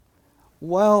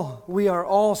While we are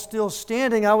all still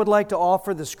standing, I would like to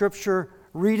offer the scripture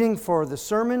reading for the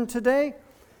sermon today.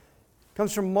 It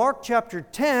comes from Mark chapter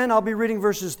 10. I'll be reading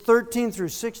verses 13 through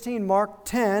 16. Mark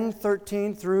 10,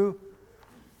 13 through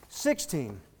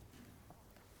 16.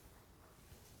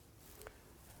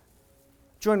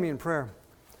 Join me in prayer.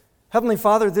 Heavenly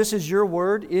Father, this is your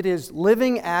word. It is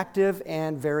living, active,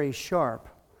 and very sharp.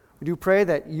 We do pray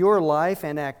that your life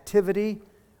and activity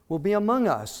will be among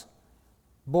us.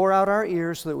 Bore out our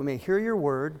ears so that we may hear your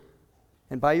word,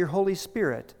 and by your Holy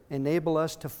Spirit enable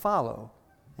us to follow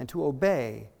and to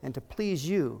obey and to please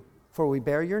you, for we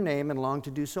bear your name and long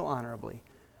to do so honorably.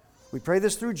 We pray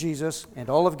this through Jesus, and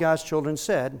all of God's children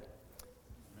said,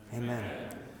 Amen.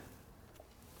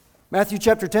 Matthew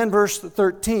chapter 10, verse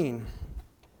 13.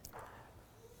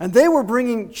 And they were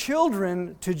bringing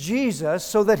children to Jesus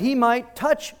so that he might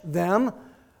touch them,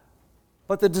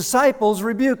 but the disciples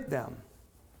rebuked them.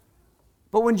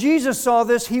 But when Jesus saw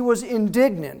this, he was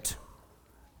indignant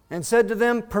and said to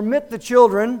them, Permit the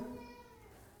children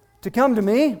to come to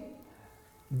me.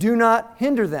 Do not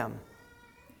hinder them.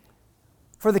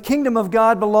 For the kingdom of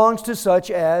God belongs to such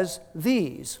as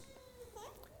these.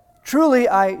 Truly,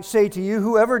 I say to you,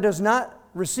 whoever does not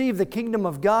receive the kingdom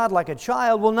of God like a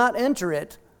child will not enter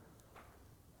it.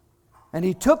 And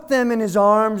he took them in his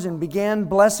arms and began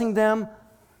blessing them,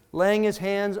 laying his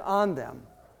hands on them.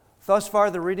 Thus far,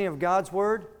 the reading of God's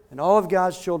Word, and all of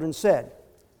God's children said,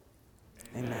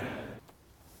 Amen.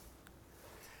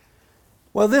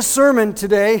 Well, this sermon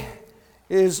today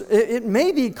it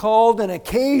may be called an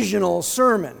occasional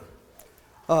sermon.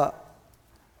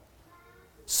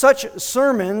 Such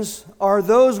sermons are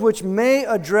those which may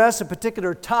address a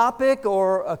particular topic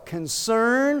or a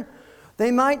concern. They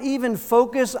might even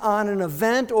focus on an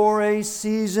event or a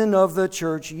season of the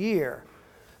church year.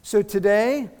 So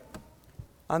today,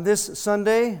 on this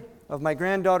Sunday of my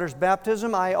granddaughter's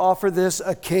baptism, I offer this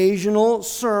occasional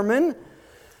sermon,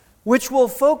 which will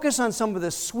focus on some of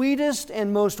the sweetest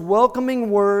and most welcoming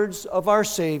words of our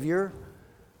Savior.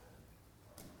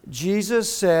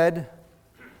 Jesus said,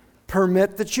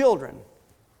 Permit the children.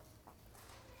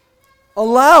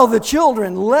 Allow the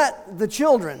children. Let the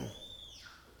children.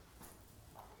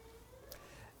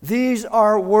 These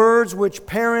are words which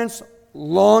parents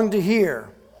long to hear.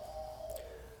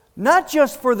 Not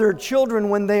just for their children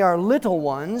when they are little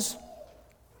ones,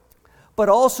 but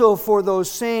also for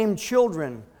those same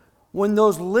children when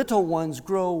those little ones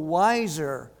grow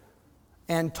wiser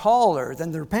and taller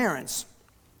than their parents.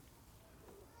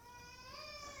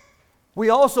 We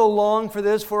also long for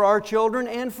this for our children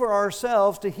and for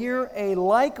ourselves to hear a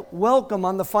like welcome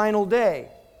on the final day.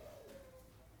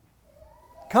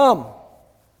 Come,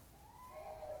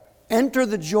 enter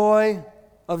the joy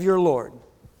of your Lord.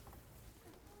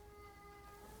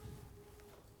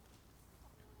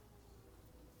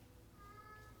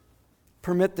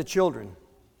 Permit the children.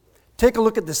 Take a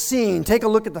look at the scene. Take a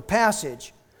look at the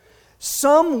passage.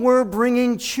 Some were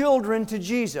bringing children to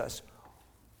Jesus.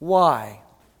 Why?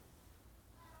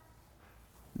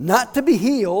 Not to be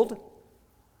healed,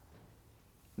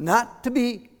 not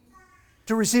to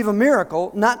receive a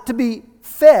miracle, not to be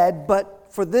fed, but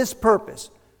for this purpose,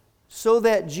 so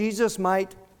that Jesus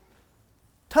might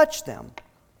touch them.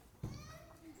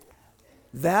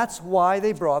 That's why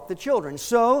they brought the children.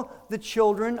 So the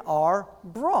children are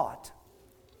brought.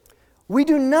 We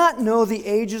do not know the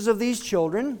ages of these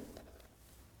children,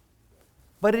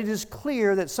 but it is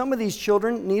clear that some of these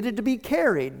children needed to be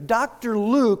carried. Dr.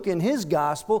 Luke, in his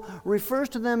gospel, refers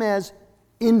to them as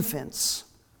infants.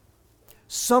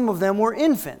 Some of them were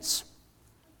infants.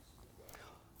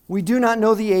 We do not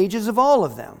know the ages of all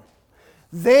of them.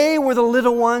 They were the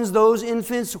little ones, those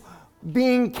infants,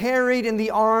 being carried in the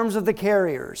arms of the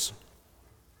carriers.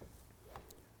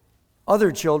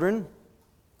 Other children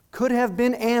could have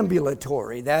been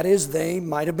ambulatory. That is, they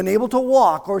might have been able to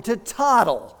walk or to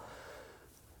toddle.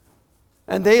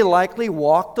 And they likely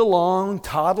walked along,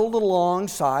 toddled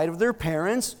alongside of their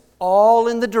parents, all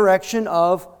in the direction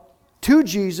of to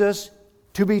Jesus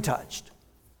to be touched.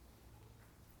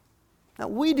 Now,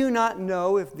 we do not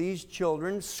know if these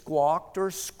children squawked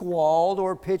or squalled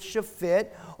or pitched a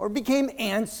fit or became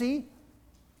antsy.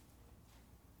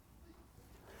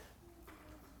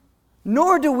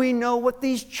 Nor do we know what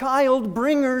these child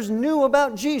bringers knew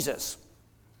about Jesus.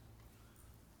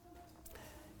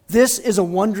 This is a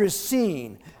wondrous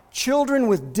scene. Children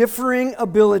with differing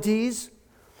abilities,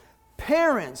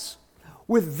 parents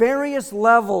with various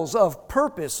levels of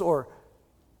purpose or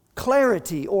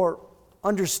clarity or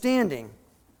understanding,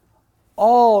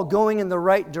 all going in the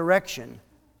right direction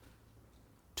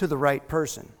to the right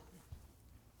person.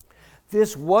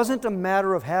 This wasn't a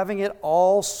matter of having it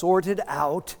all sorted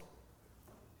out,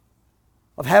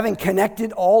 of having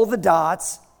connected all the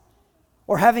dots,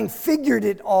 or having figured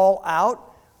it all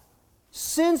out.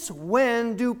 Since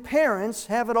when do parents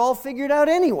have it all figured out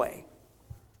anyway?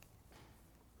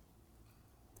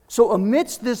 So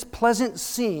amidst this pleasant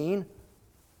scene,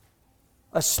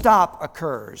 a stop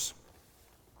occurs.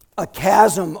 A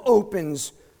chasm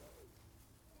opens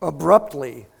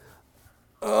abruptly,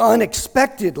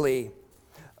 unexpectedly.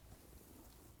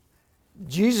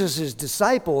 Jesus'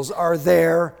 disciples are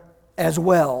there as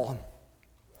well.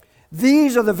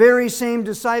 These are the very same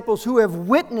disciples who have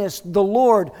witnessed the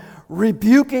Lord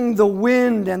rebuking the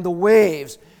wind and the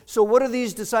waves. So what do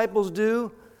these disciples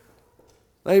do?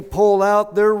 They pull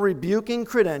out their rebuking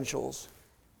credentials.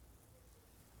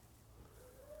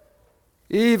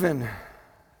 Even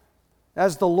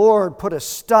as the Lord put a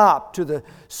stop to the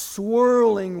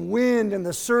swirling wind and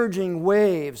the surging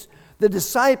waves, the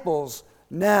disciples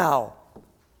now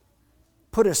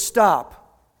put a stop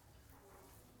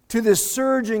to this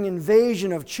surging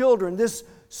invasion of children, this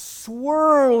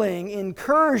swirling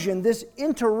incursion, this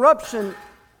interruption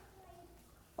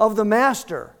of the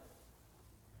Master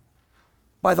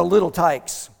by the little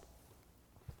tykes.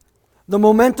 The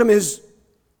momentum is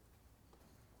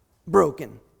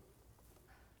broken.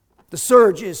 The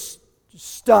surge is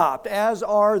stopped, as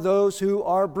are those who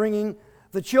are bringing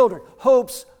the children.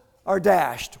 Hopes are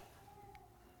dashed.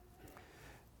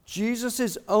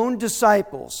 Jesus' own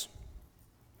disciples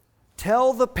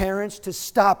tell the parents to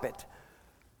stop it,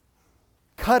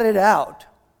 cut it out.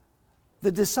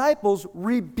 The disciples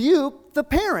rebuke the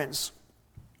parents.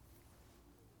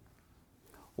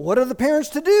 What are the parents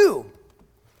to do?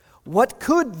 What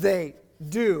could they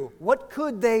do? What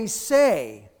could they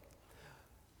say?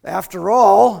 After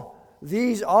all,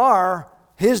 these are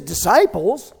his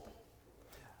disciples.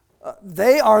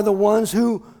 They are the ones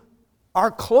who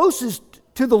are closest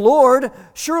to the Lord.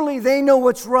 Surely they know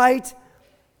what's right.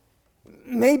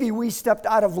 Maybe we stepped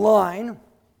out of line.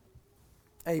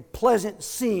 A pleasant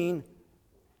scene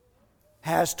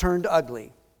has turned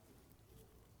ugly.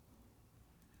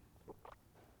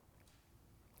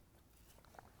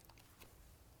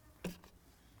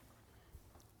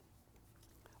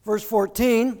 Verse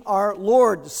 14, our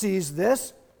Lord sees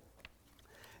this.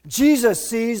 Jesus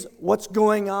sees what's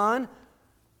going on.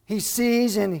 He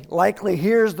sees and likely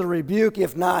hears the rebuke.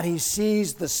 If not, he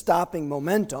sees the stopping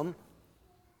momentum.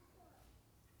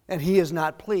 And he is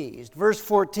not pleased. Verse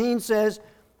 14 says,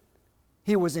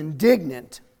 he was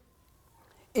indignant.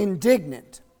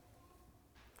 Indignant.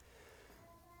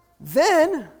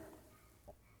 Then,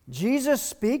 Jesus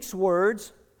speaks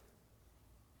words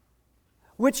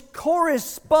which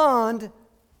correspond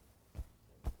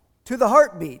to the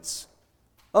heartbeats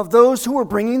of those who are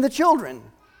bringing the children.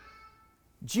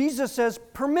 Jesus says,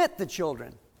 permit the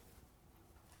children.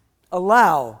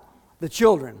 Allow the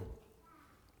children.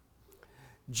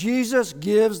 Jesus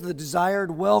gives the desired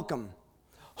welcome.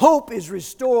 Hope is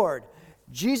restored.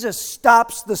 Jesus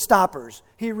stops the stoppers.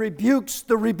 He rebukes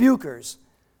the rebukers.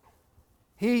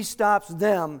 He stops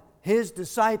them, his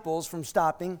disciples, from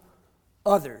stopping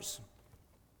others.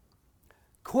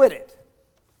 Quit it.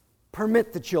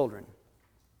 Permit the children.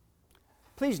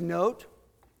 Please note,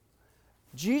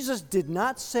 Jesus did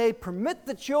not say permit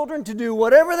the children to do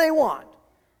whatever they want.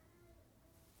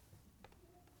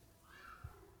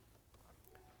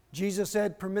 Jesus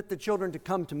said, permit the children to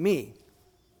come to me.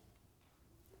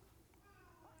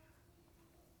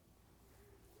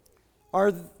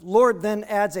 Our Lord then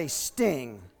adds a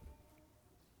sting.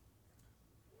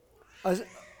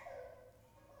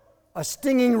 A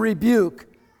stinging rebuke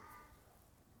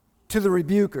to the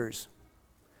rebukers.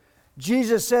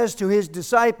 Jesus says to his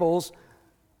disciples,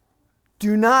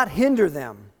 do not hinder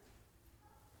them.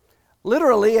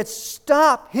 Literally, it's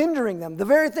stop hindering them. The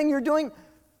very thing you're doing,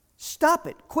 stop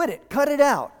it, quit it, cut it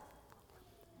out.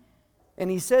 And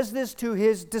he says this to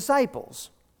his disciples,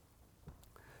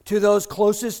 to those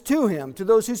closest to him, to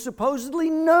those who supposedly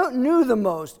knew the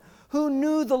most, who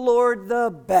knew the Lord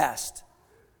the best.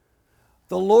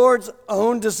 The Lord's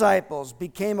own disciples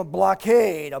became a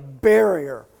blockade, a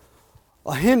barrier,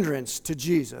 a hindrance to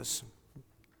Jesus.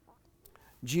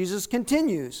 Jesus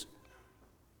continues,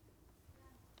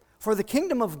 for the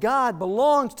kingdom of God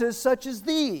belongs to such as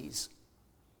these.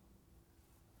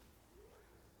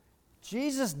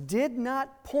 Jesus did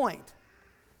not point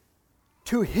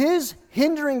to his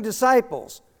hindering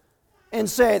disciples and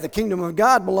say, the kingdom of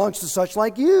God belongs to such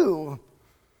like you,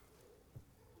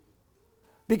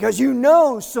 because you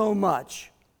know so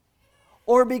much,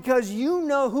 or because you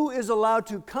know who is allowed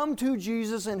to come to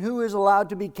Jesus and who is allowed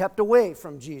to be kept away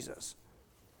from Jesus.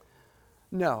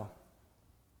 No.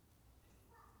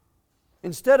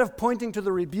 Instead of pointing to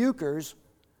the rebukers,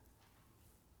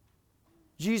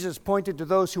 Jesus pointed to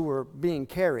those who were being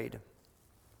carried.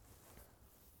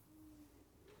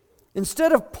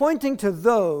 Instead of pointing to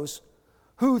those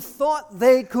who thought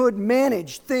they could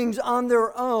manage things on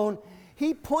their own,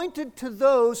 he pointed to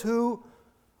those who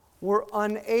were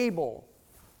unable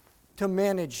to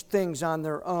manage things on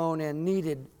their own and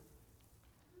needed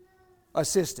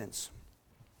assistance.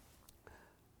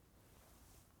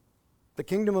 The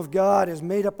kingdom of God is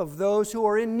made up of those who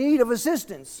are in need of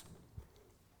assistance.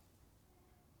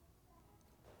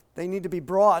 They need to be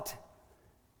brought,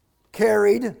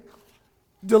 carried,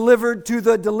 delivered to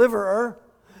the deliverer.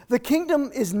 The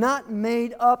kingdom is not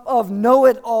made up of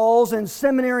know-it-alls and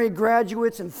seminary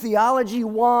graduates and theology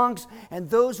wonks and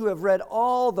those who have read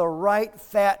all the right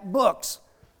fat books.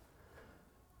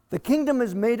 The kingdom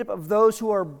is made up of those who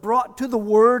are brought to the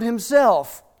Word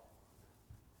Himself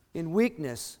in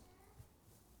weakness,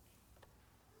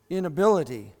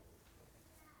 inability,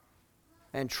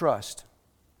 and trust.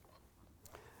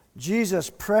 Jesus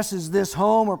presses this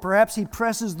home, or perhaps He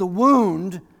presses the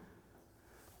wound.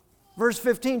 Verse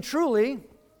 15, truly,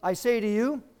 I say to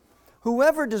you,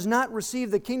 whoever does not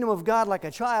receive the kingdom of God like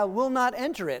a child will not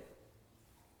enter it.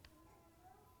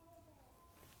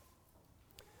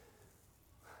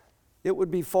 It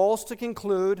would be false to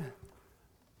conclude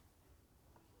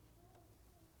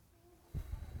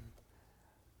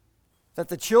that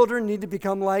the children need to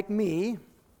become like me,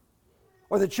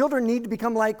 or the children need to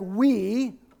become like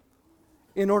we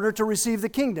in order to receive the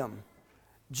kingdom.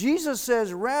 Jesus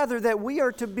says rather that we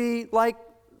are to be like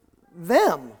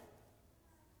them.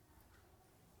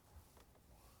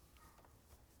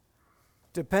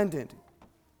 Dependent,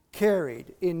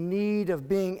 carried, in need of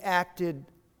being acted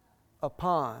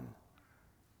upon.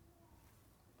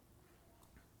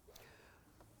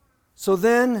 So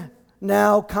then,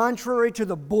 now, contrary to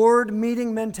the board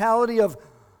meeting mentality of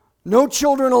no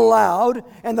children allowed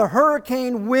and the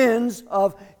hurricane winds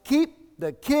of keep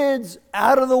the kids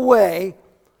out of the way,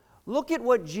 look at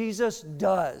what Jesus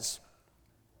does.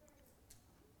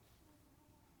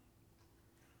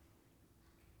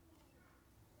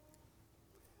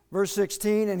 Verse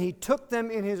 16, and He took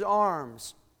them in His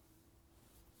arms.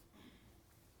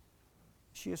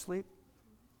 Is she asleep?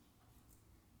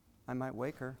 I might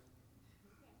wake her.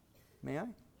 May I?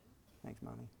 Thanks,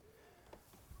 Mommy.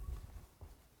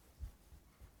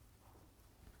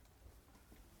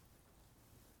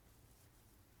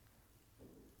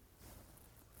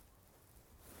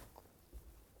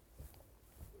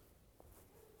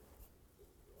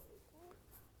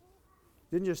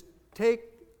 Didn't just take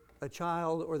a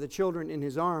child or the children in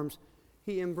His arms,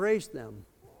 He embraced them.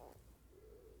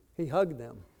 He hugged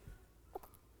them.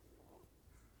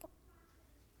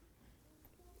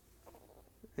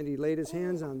 And He laid His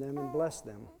hands on them and blessed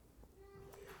them.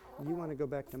 You want to go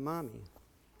back to Mommy?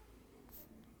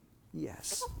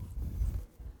 Yes.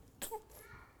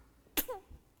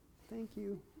 Thank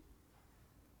you.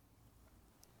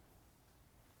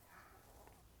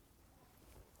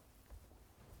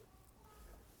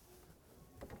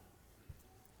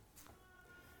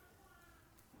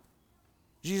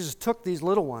 Jesus took these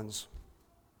little ones,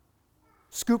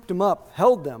 scooped them up,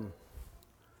 held them,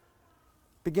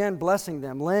 began blessing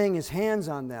them, laying His hands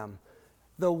on them.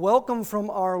 The welcome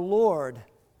from our Lord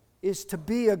is to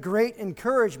be a great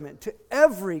encouragement to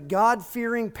every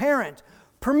God-fearing parent.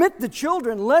 Permit the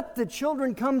children, let the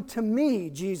children come to me,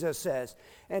 Jesus says.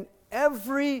 And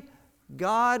every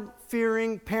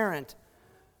God-fearing parent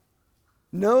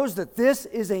knows that this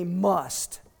is a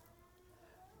must,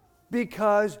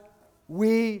 because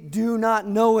we do not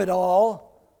know it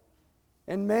all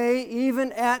and may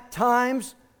even at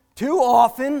times, too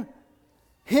often,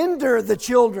 hinder the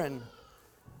children,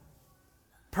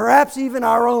 perhaps even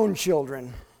our own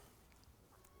children.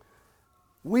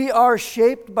 We are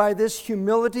shaped by this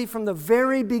humility from the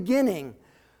very beginning.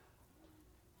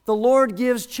 The Lord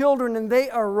gives children and they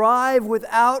arrive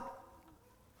without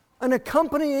an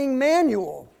accompanying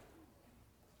manual.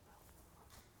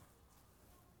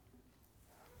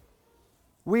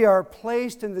 We are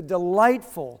placed in the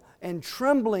delightful and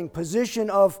trembling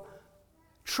position of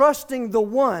trusting the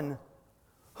one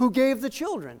who gave the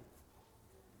children.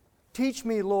 Teach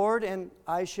me, Lord, and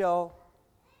I shall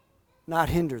not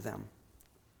hinder them.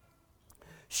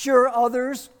 Sure,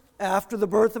 others, after the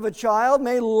birth of a child,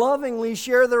 may lovingly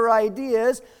share their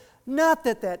ideas. Not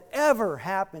that that ever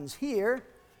happens here.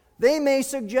 They may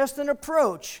suggest an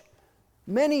approach.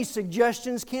 Many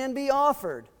suggestions can be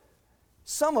offered.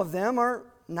 Some of them are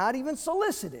not even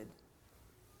solicited.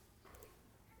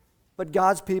 But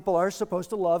God's people are supposed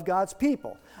to love God's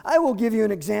people. I will give you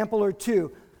an example or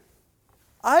two.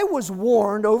 I was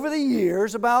warned over the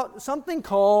years about something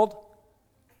called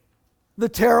the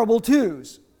terrible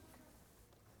twos.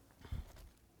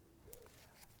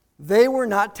 They were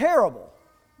not terrible.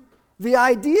 The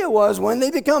idea was when they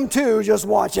become two, just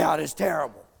watch out, it's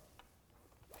terrible.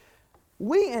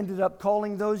 We ended up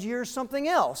calling those years something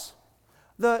else,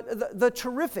 the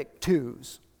terrific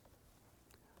twos.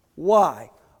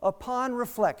 Why? Upon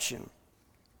reflection,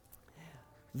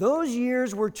 those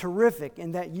years were terrific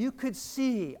in that you could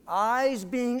see eyes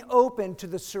being opened to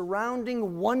the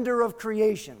surrounding wonder of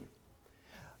creation,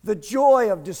 the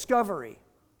joy of discovery,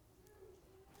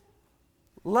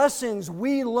 lessons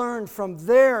we learned from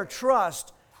their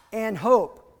trust and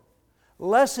hope,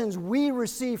 lessons we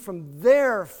received from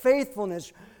their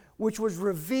faithfulness, which was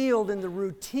revealed in the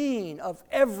routine of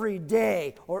every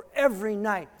day or every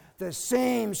night. The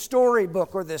same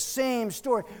storybook or the same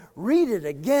story. Read it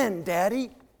again,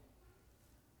 Daddy.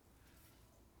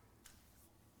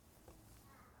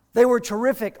 They were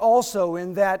terrific also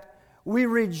in that we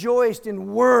rejoiced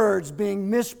in words being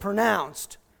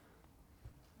mispronounced.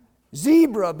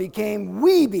 Zebra became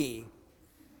weeby.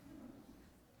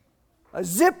 A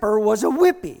zipper was a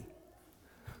whippy.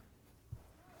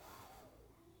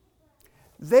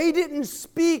 They didn't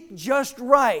speak just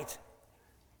right,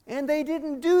 and they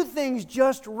didn't do things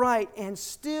just right, and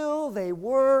still they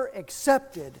were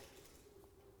accepted.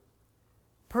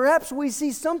 Perhaps we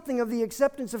see something of the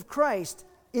acceptance of Christ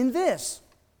in this.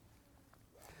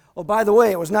 Oh, by the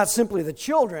way, it was not simply the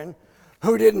children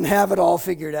who didn't have it all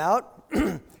figured out.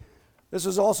 This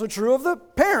was also true of the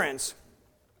parents.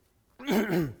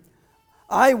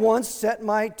 I once set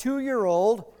my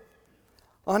 2-year-old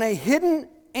on a hidden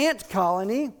ant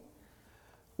colony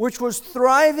which was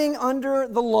thriving under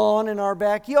the lawn in our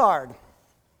backyard.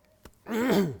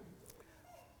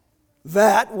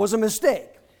 That was a mistake.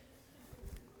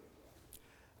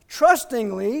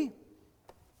 Trustingly,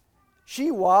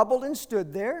 she wobbled and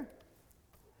stood there.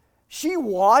 She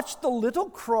watched the little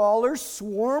crawlers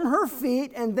swarm her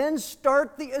feet and then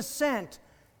start the ascent,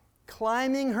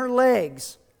 climbing her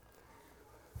legs.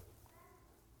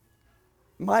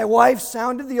 My wife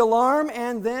sounded the alarm,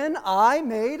 and then I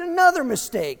made another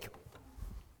mistake.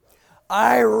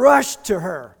 I rushed to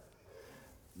her,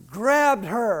 grabbed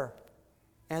her,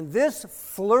 and this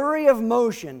flurry of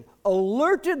motion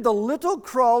alerted the little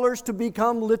crawlers to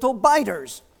become little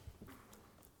biters.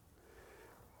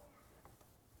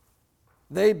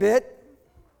 They bit.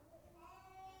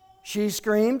 She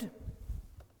screamed.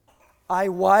 I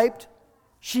wiped.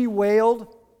 She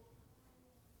wailed.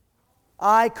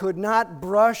 I could not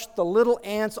brush the little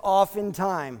ants off in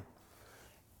time.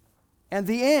 And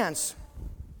the ants,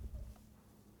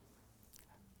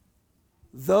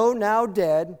 though now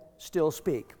dead, still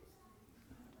speak.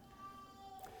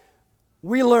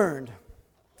 We learned.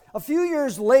 A few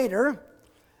years later,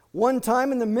 one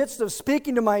time in the midst of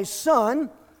speaking to my son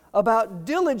about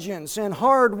diligence and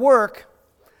hard work,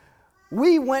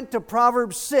 we went to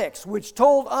Proverbs 6, which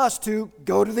told us to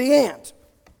go to the ant.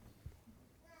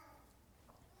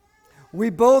 We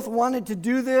both wanted to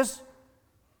do this,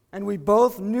 and we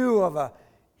both knew of a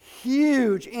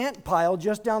huge ant pile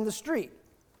just down the street.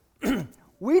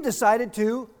 We decided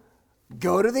to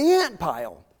go to the ant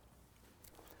pile.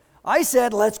 I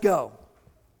said, let's go.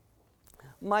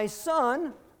 My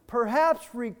son, perhaps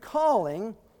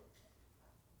recalling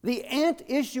the ant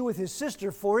issue with his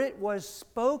sister, for it was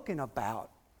spoken about,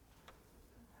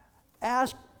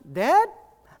 asked, Dad,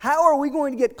 how are we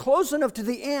going to get close enough to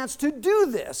the ants to do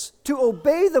this, to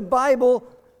obey the Bible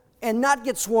and not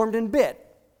get swarmed and bit?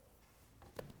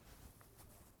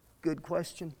 Good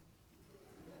question.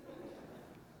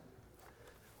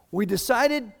 We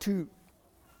decided to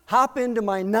hop into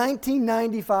my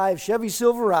 1995 Chevy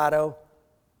Silverado,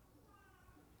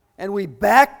 and we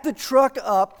backed the truck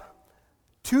up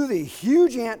to the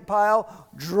huge ant pile,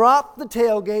 dropped the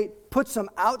tailgate, put some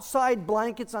outside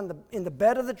blankets in the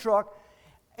bed of the truck,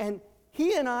 and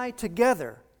he and I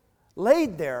together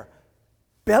laid there,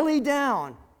 belly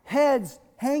down, heads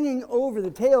hanging over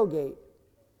the tailgate,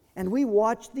 and we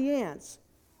watched the ants.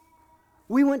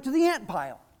 We went to the ant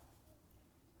pile,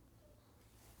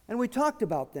 and we talked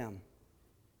about them,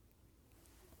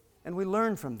 and we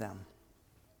learned from them.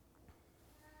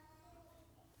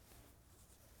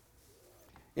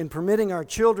 In permitting our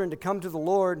children to come to the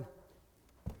Lord,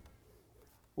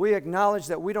 we acknowledge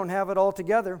that we don't have it all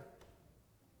together.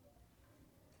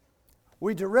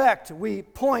 We direct, we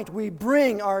point, we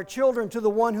bring our children to the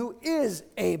one who is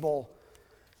able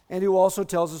and who also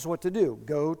tells us what to do.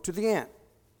 Go to the ant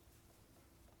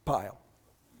pile.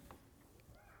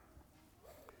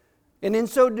 And in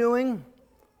so doing,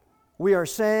 we are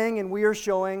saying and we are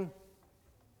showing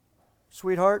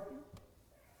Sweetheart,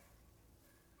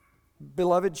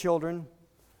 beloved children,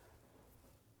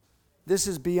 this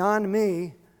is beyond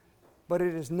me, but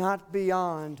it is not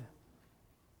beyond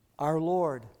our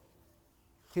Lord,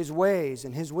 His ways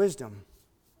and His wisdom.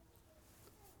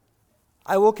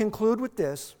 I will conclude with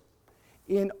this.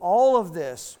 In all of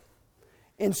this,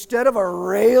 instead of a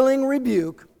railing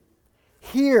rebuke,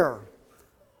 hear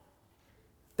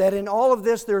that in all of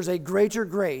this there's a greater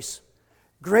grace.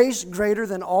 Grace greater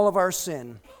than all of our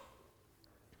sin.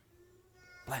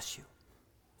 Bless you.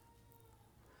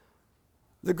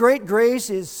 The great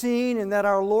grace is seen in that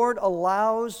our Lord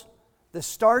allows the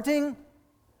starting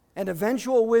and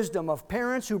eventual wisdom of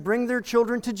parents who bring their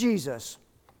children to Jesus,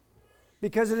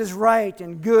 because it is right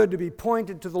and good to be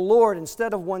pointed to the Lord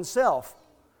instead of oneself.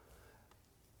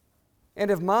 And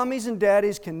if mommies and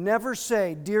daddies can never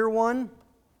say, "Dear one,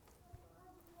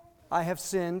 I have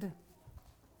sinned,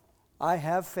 I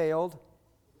have failed,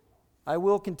 I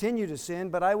will continue to sin,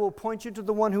 but I will point you to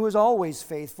the one who is always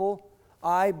faithful.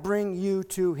 I bring you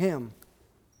to Him."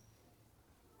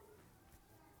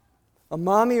 A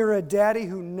mommy or a daddy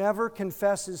who never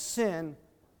confesses sin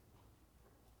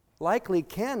likely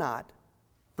cannot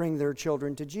bring their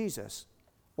children to Jesus.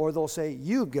 Or they'll say,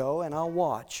 "You go and I'll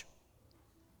watch."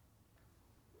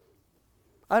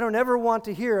 I don't ever want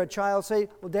to hear a child say,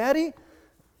 "Well, Daddy,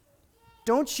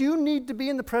 don't you need to be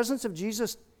in the presence of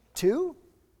Jesus too?"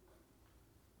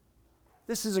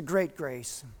 This is a great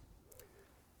grace.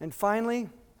 And finally,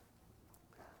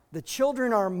 the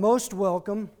children are most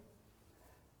welcome.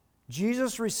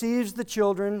 Jesus receives the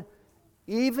children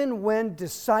even when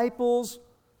disciples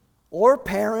or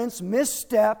parents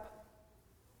misstep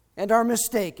and are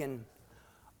mistaken.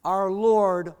 Our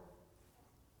Lord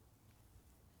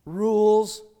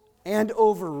rules and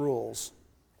overrules.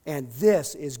 And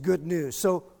this is good news.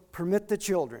 So permit the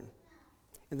children.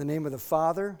 In the name of the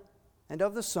Father, and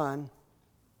of the Son,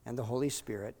 and the Holy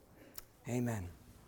Spirit. Amen.